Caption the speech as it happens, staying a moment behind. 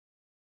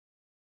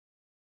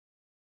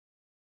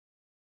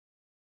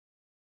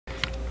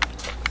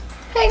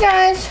Hey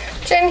guys,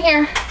 Jen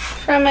here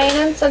from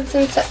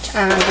Suds-N-Such.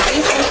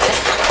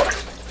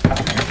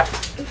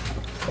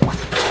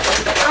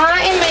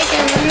 I am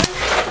making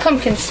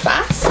pumpkin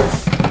spice.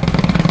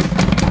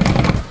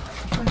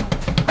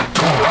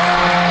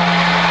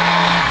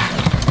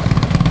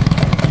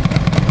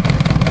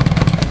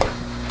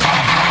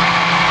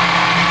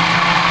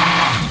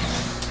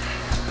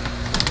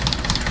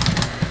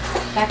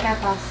 Back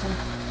up, Austin.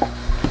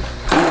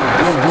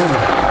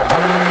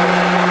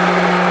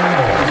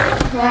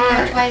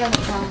 Wait on the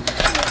phone.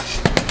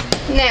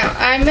 Now,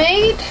 I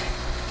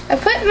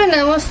put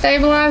vanilla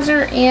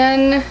stabilizer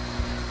in.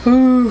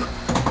 Ooh,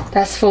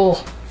 that's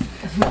full.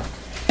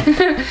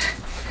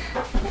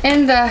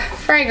 And the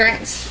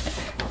fragrance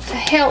to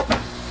help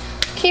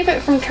keep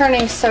it from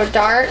turning so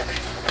dark.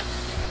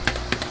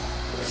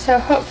 So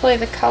hopefully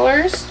the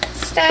colors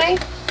stay.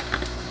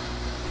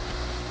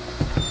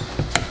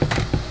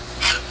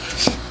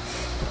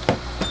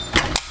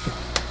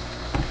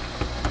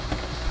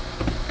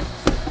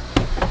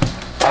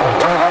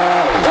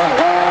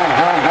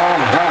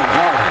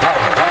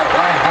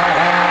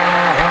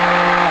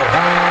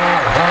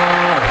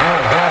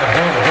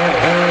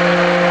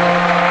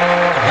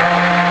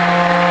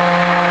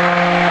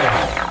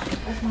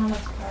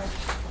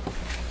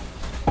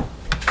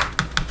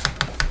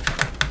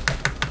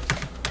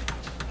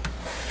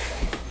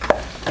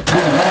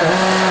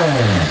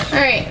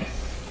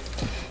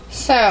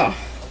 So,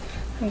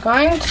 I'm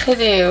going to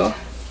do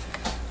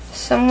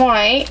some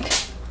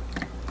white.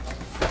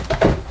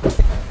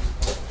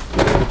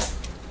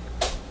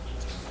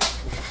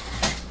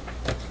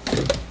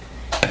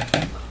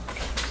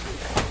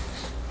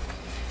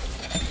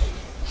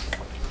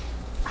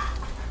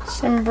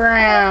 Some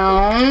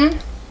brown.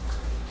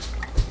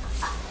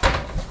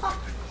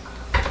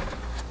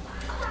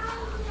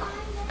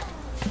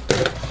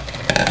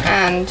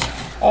 And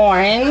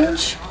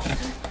orange.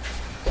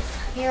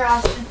 Here,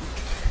 Austin.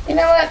 You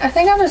know what? I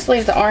think I'll just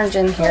leave the orange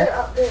in here.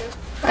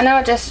 I know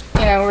it just,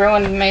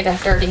 ruined, made a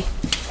dirty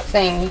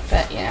thing,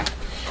 but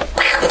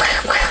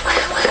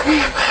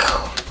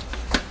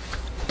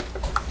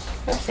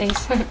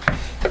Oopsies.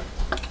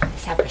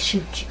 That's how we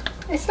shoot you.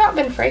 It's not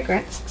been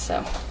fragranced,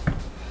 so.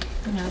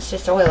 It's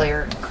just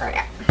oilier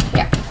crap.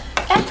 Yeah.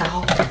 That's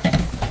all.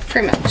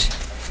 Pretty much.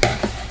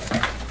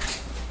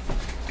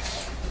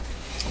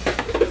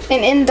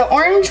 And in the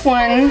orange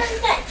one,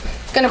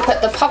 I'm gonna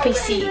put the poppy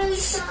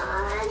seeds.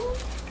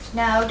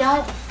 No,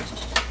 don't.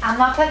 I'm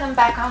not putting them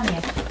back on you.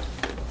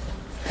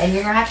 And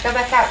you're going to have to go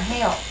back out and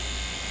help.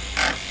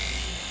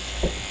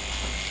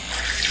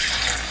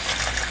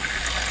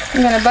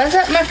 I'm going to buzz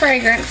up my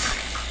fragrance.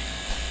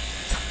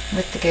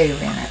 With the goo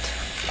in it.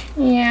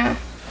 Yeah.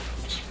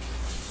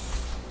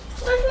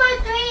 Where's my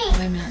drink?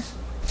 Wait a minute.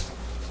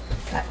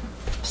 That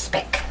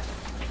speck.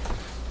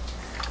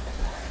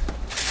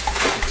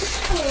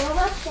 Oh,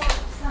 what's that,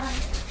 son?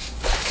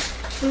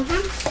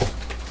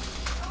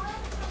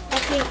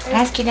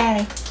 Ask your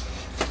daddy.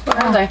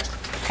 What are they?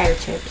 Potato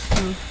chips.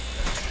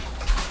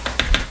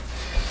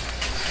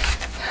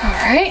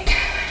 Alright.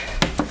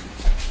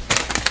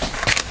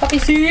 Poppy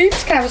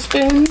seeds. Can I have a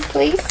spoon,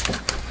 please?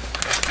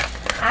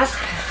 I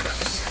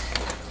suppose.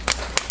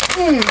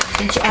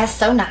 Since you asked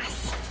so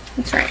nice.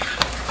 That's right.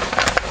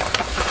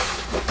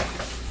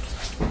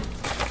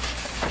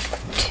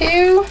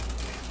 2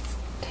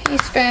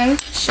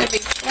 teaspoons. Should be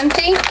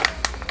plenty.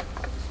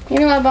 You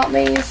know I bought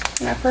these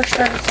when I first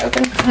started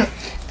soaping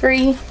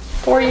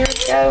 3-4 years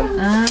ago.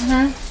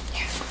 Yeah.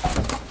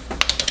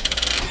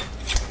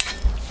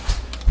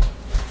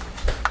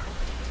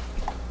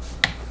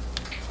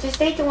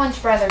 Just eat the ones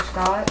brothers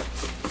got.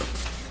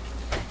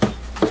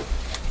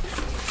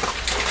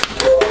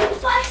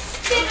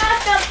 Busted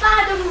at the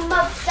bottom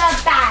of the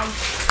bag.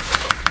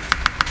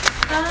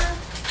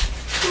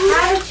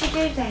 How did you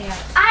do that?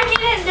 I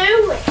didn't do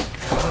it.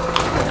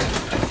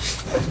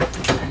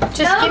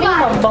 Just give him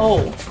a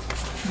bowl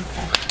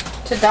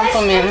to dump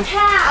them in.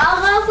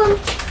 All of them?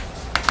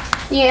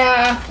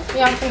 Yeah,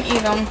 y'all can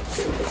eat them.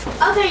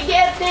 Okay,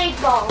 get a big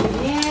bowl.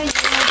 Yeah.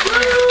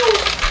 Woo!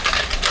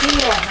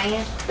 Yeah,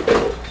 man.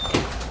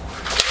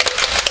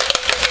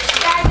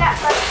 Dad got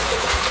busted.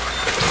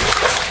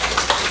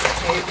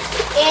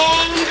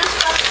 And you just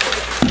busted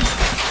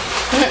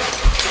it.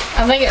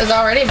 I think it was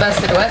already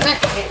busted, wasn't it?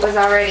 It was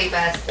already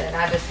busted.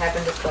 I just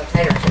happened to put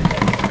potato chips in it.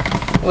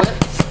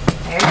 Whoops.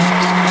 There you go.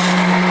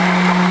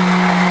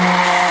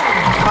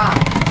 Wow.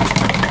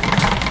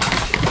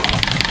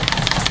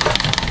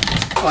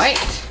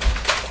 White.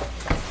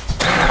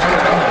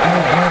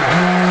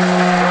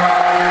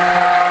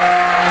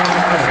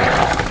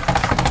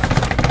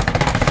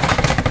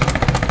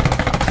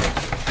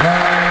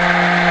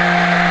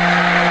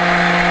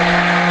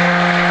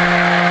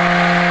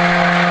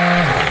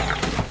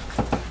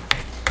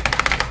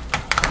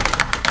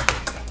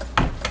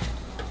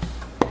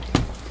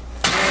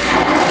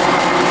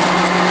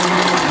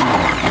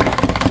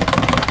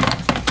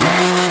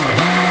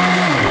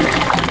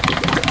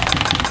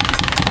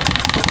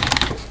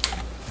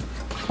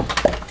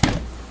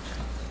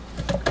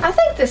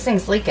 This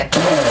thing's leaking.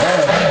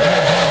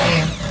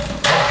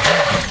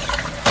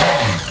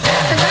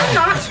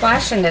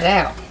 splashing it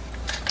out?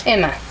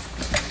 Emma.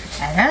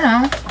 I don't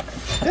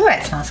know. Ooh,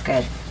 that smells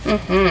good.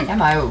 Mm-hmm.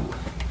 Yummo.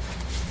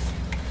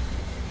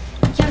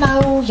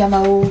 Yummo,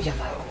 yummo,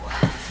 yummo.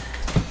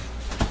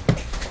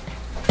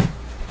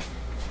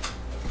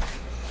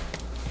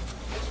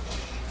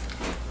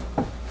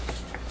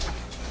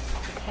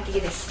 Had to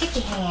get a sticky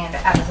hand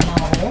out of the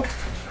mold.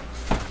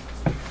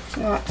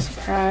 Not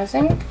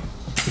surprising.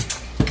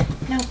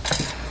 Nope.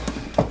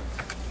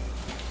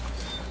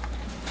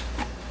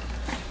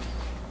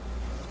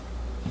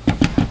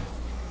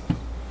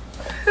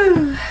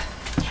 Whew.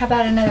 How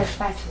about another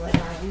spatula,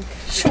 darling?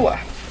 Sure.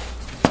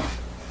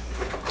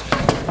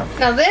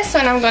 Now this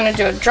one I'm going to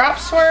do a drop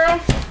swirl,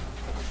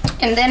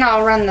 and then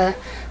I'll run the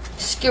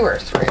skewer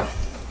through.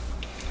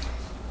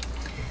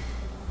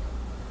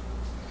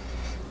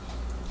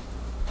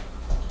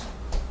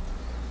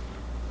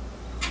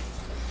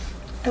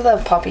 I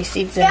love poppy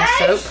seeds in the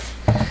soap.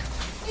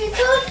 You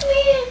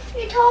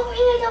told me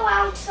to go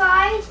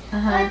outside,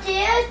 I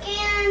did,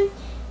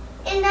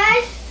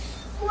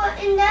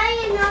 and that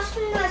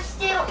announcement was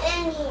still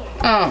in here.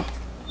 Oh,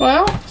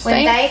 well,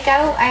 when they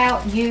go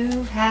out,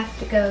 you have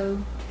to go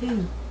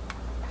too.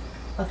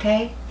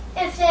 Okay?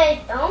 If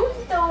they don't.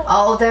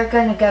 Oh, they're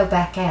gonna go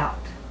back out.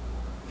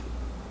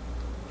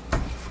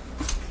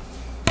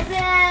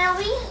 Then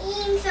we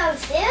eating some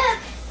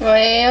chips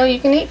Well, you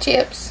can eat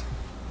chips.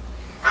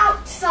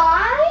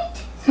 outside.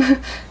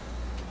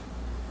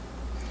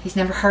 He's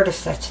never heard of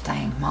such a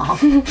thing, Mom.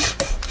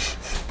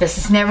 This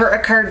has never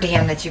occurred to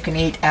him that you can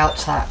eat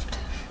outside.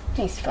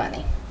 He's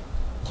funny.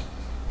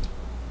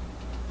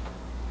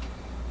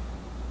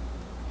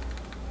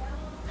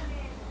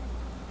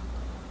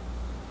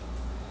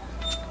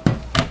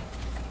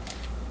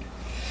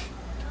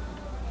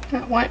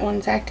 That white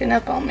one's acting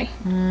up on me.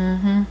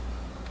 Mm-hmm.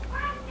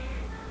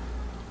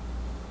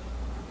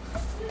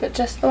 But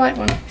just the white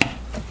one.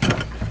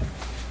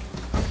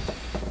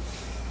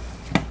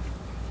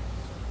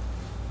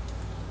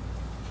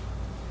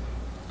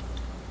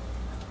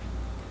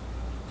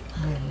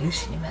 I'm gonna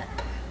loosen him up.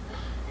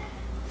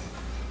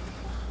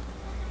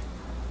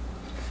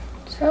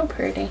 So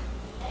pretty.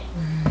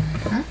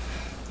 Mm-hmm.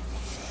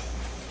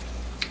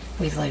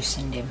 We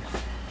loosened him.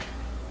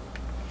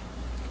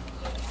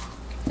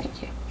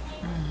 Thank you.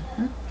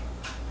 Mm-hmm.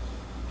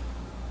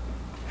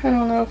 I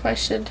don't know if I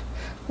should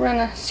run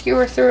a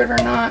skewer through it or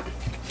not.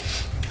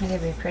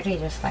 It'd be pretty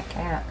just like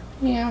that.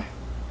 Yeah.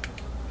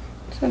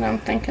 That's what I'm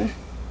thinking.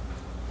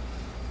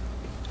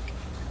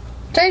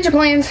 Change of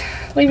plans.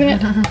 Leaving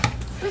it.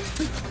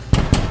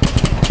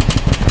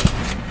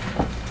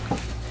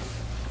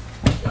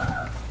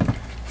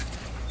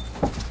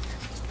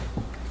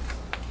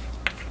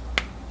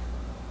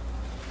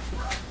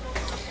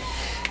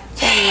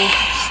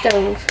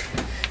 Stove.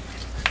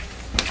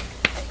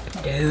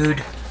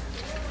 Dude.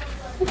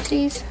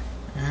 Oopsies.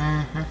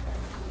 Mm-hmm.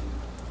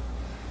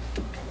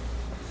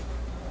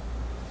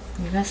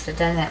 You must have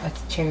done that with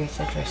the cherry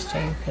citrus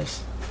too,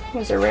 because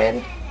Was it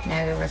red?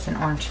 no, there was an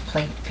orange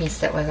piece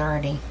that was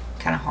already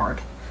kind of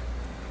hard.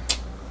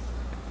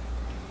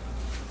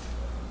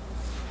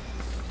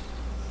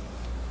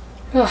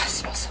 Oh, it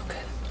smells so good.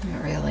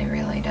 It really,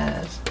 really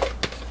does.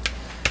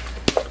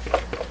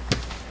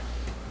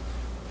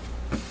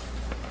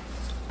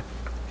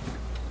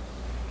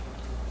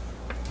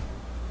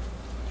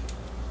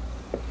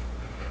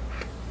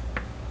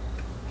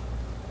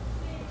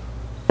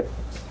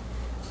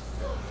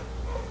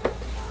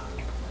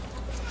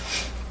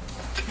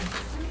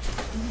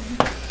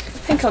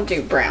 I think I'll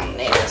do brown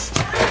next.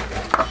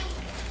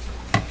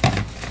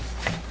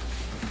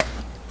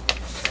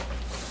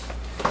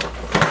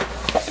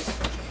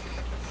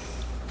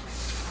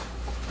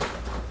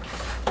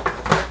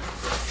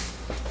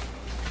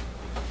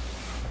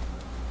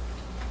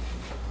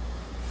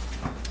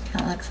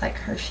 That looks like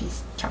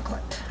Hershey's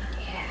chocolate.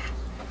 Yeah.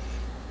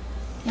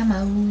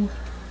 Yummo.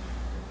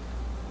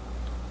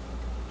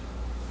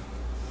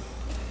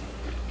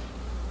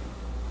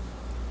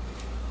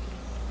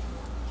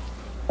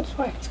 That's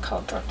why it's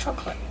called dark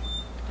chocolate.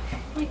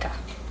 Micah.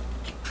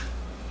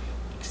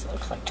 Makes it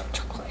look like dark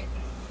chocolate.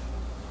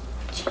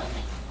 It's yummy.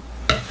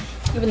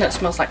 Even though it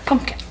smells like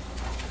pumpkin.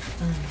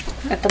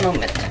 At the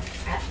moment.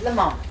 At the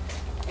moment,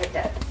 it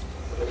does.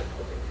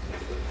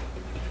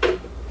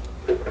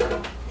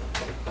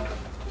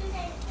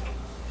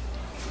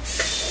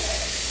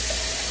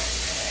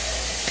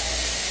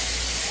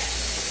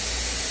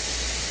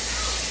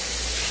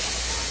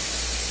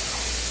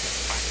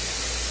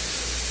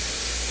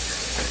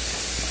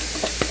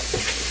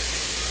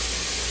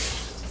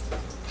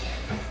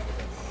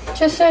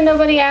 Just so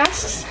nobody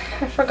asks,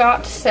 I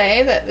forgot to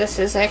say that this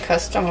is a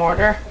custom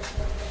order.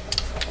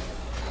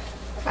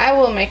 I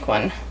will make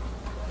one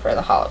for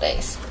the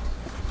holidays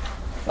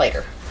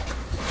later.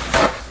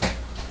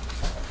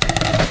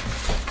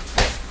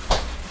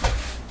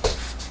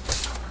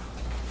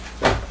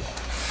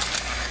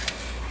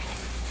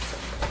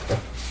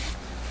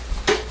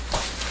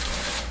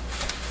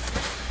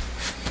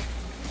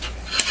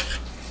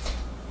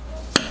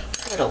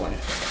 Little one.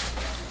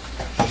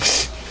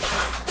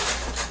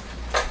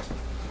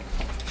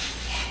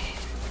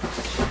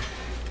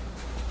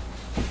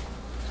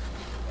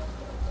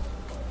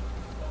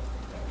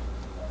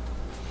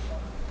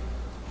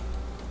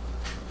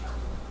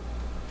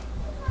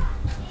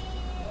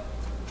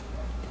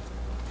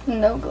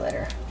 No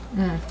glitter.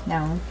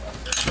 No.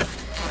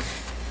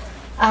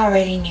 I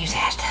already knew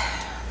that.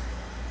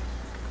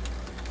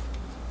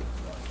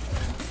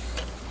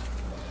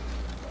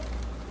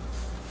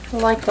 I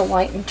like the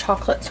white and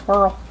chocolate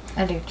swirl.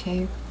 I do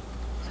too.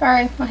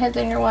 Sorry, my head's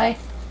in your way.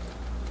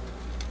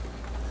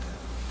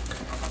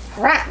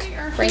 Alright,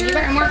 bring you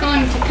back and we're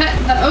going to cut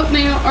the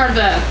oatmeal or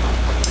the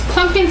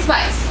pumpkin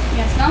spice.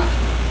 Yes, no?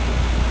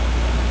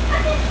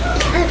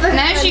 And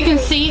as you can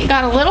see, it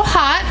got a little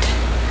hot.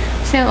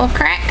 See a little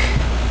crack?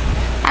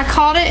 I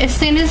caught it as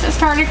soon as it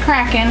started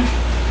cracking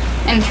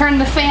and turned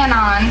the fan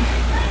on,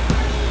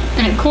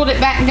 and it cooled it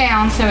back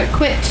down so it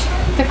quit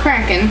the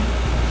cracking.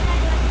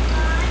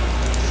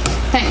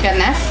 Thank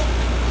goodness.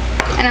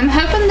 And I'm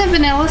hoping the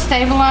vanilla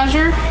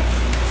stabilizer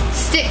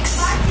sticks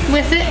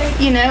with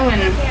it, you know,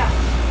 and...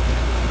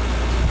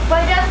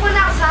 But that's one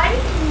outside?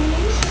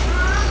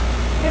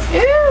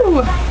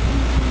 Ooh!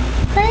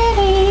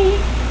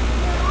 Pretty!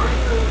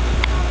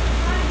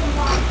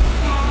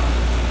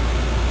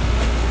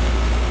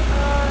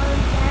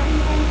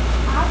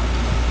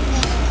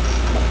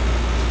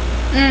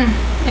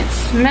 It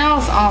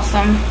smells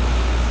awesome.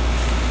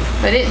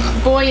 But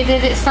boy,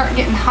 did it start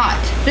getting hot.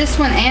 This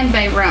one and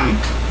Bay Rum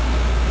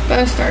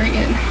both started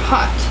getting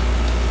hot.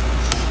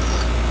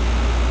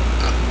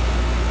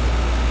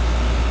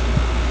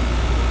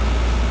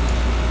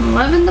 I'm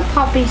loving the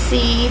poppy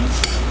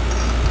seeds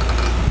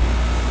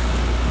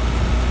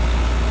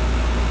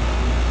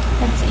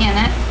that's in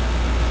it.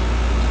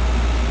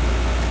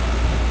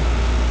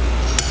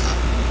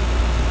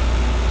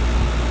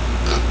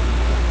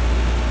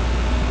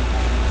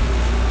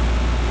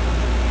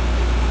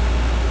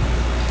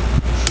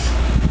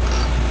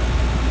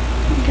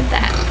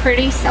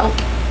 Pretty soap.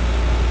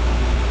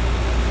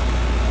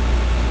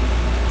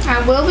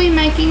 I will be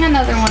making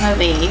another one of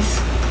these.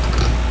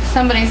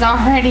 Somebody's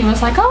already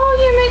was like, oh,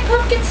 you make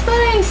pumpkin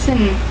spice,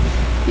 and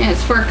you know,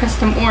 it's for a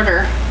custom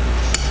order.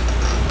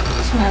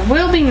 So I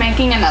will be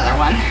making another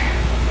one.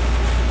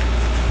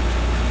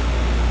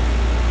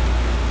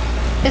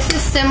 This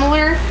is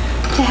similar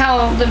to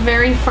how the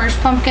very first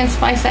pumpkin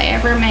spice I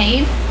ever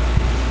made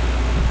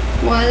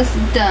was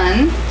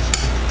done,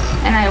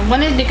 and I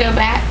wanted to go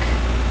back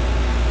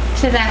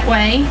to that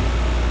way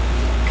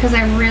because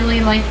I really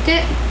liked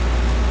it.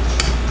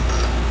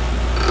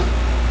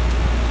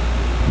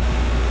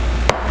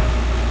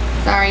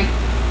 Sorry.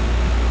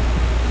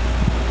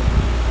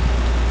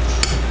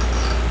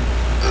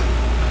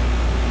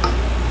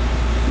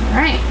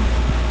 Alright.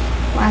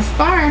 Last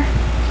bar.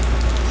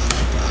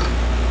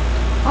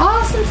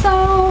 Awesome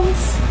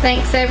sauce.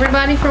 Thanks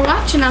everybody for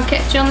watching. I'll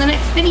catch you on the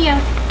next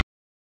video.